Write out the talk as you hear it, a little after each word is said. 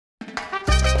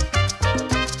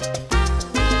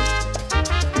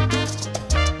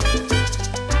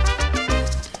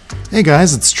Hey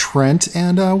guys, it's Trent,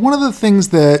 and one of the things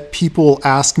that people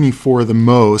ask me for the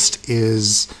most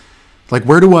is, like,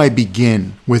 where do I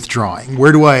begin with drawing?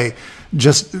 Where do I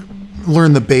just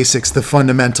learn the basics, the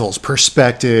fundamentals,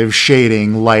 perspective,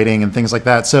 shading, lighting, and things like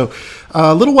that? So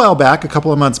a little while back, a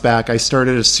couple of months back, I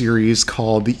started a series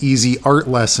called the Easy Art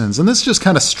Lessons, and this just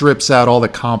kind of strips out all the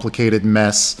complicated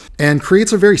mess and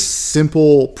creates a very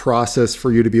simple process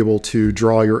for you to be able to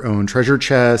draw your own treasure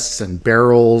chests and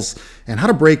barrels, and how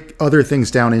to break other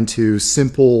things down into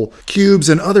simple cubes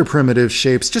and other primitive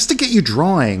shapes just to get you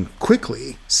drawing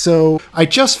quickly. So I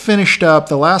just finished up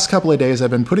the last couple of days. I've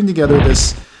been putting together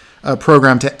this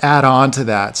program to add on to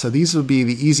that. So these will be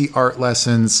the Easy Art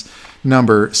Lessons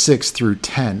number 6 through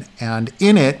 10. And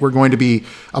in it, we're going to be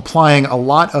applying a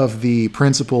lot of the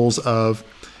principles of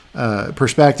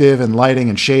perspective and lighting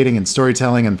and shading and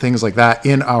storytelling and things like that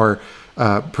in our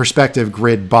perspective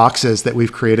grid boxes that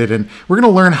we've created. And we're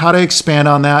going to learn how to expand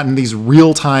on that in these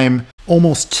real-time,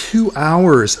 almost 2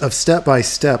 hours of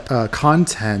step-by-step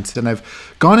content. And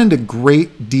I've gone into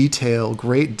great detail,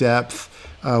 great depth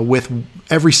with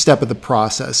every step of the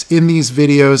process. In these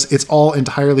videos, it's all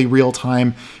entirely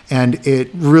real-time, and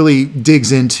it really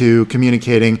digs into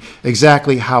communicating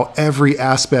exactly how every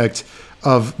aspect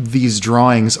of these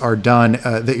drawings are done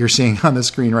that you're seeing on the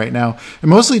screen right now. And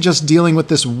mostly just dealing with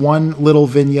this one little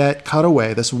vignette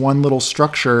cutaway, this one little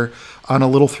structure on a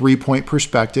little 3-point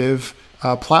perspective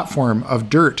platform of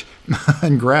dirt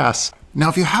and grass. Now,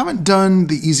 if you haven't done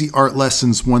the Easy Art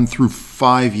Lessons 1 through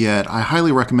 5 yet, I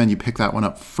highly recommend you pick that one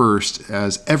up first,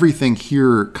 as everything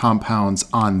here compounds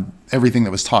on everything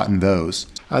that was taught in those.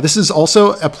 This is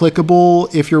also applicable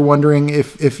if you're wondering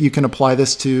if you can apply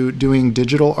this to doing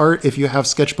digital art. If you have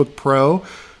Sketchbook Pro,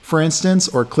 for instance,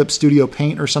 or Clip Studio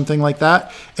Paint or something like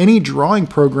that, any drawing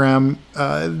program,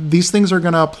 these things are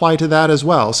going to apply to that as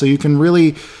well. So you can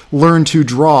really learn to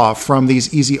draw from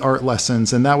these Easy Art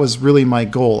Lessons, and that was really my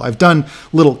goal. I've done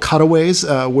little cutaways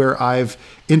where I've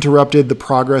interrupted the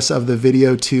progress of the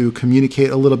video to communicate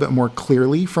a little bit more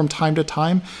clearly from time to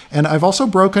time. And I've also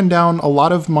broken down a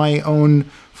lot of my own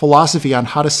philosophy on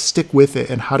how to stick with it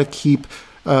and how to keep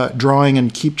drawing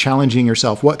and keep challenging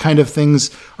yourself. What kind of things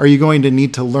are you going to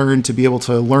need to learn to be able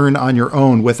to learn on your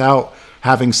own without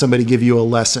having somebody give you a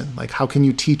lesson? Like, how can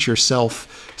you teach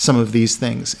yourself some of these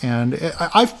things? And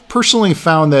I've personally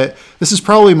found that this is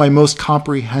probably my most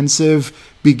comprehensive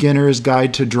beginner's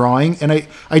guide to drawing. And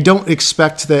I don't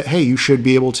expect that, hey, you should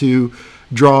be able to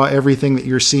draw everything that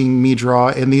you're seeing me draw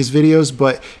in these videos,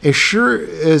 but it sure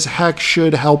as heck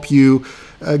should help you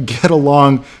get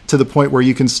along to the point where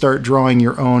you can start drawing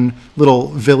your own little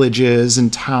villages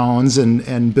and towns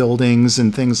and buildings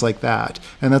and things like that.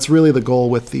 And that's really the goal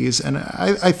with these. And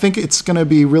I think it's going to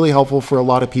be really helpful for a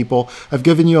lot of people. I've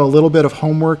given you a little bit of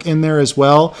homework in there as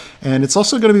well. And it's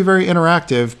also going to be very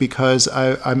interactive because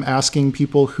I'm asking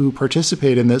people who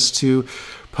participate in this to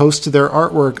post their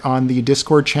artwork on the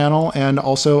Discord channel and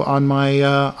also on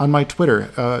my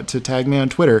Twitter, to tag me on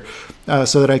Twitter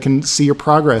so that I can see your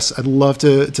progress. I'd love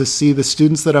to see the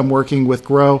students that I'm working with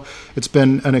grow. It's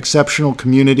been an exceptional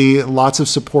community, lots of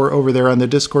support over there on the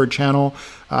Discord channel.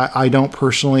 I don't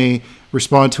personally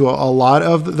respond to a lot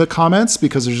of the comments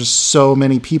because there's just so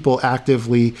many people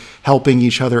actively helping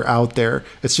each other out there.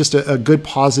 It's just a good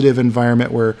positive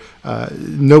environment where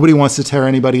nobody wants to tear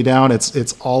anybody down.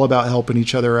 It's all about helping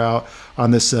each other out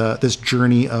on this this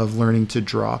journey of learning to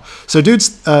draw. So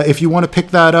dudes, if you want to pick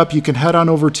that up, you can head on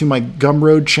over to my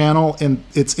Gumroad channel, and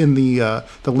it's in the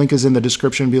link is in the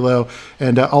description below,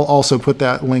 and I'll also put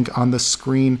that link on the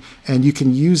screen, and you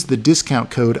can use the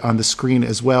discount code on the screen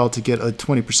as well to get a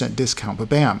 20% discount. But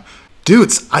bam.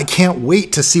 Dudes, I can't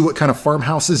wait to see what kind of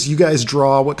farmhouses you guys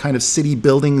draw, what kind of city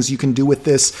buildings you can do with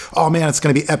this. Oh man, it's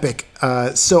going to be epic.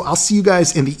 So I'll see you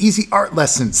guys in the Easy Art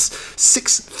Lessons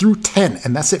 6 through 10.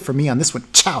 And that's it for me on this one.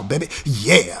 Ciao, baby.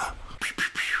 Yeah.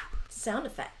 Sound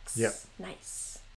effects. Yep. Nice.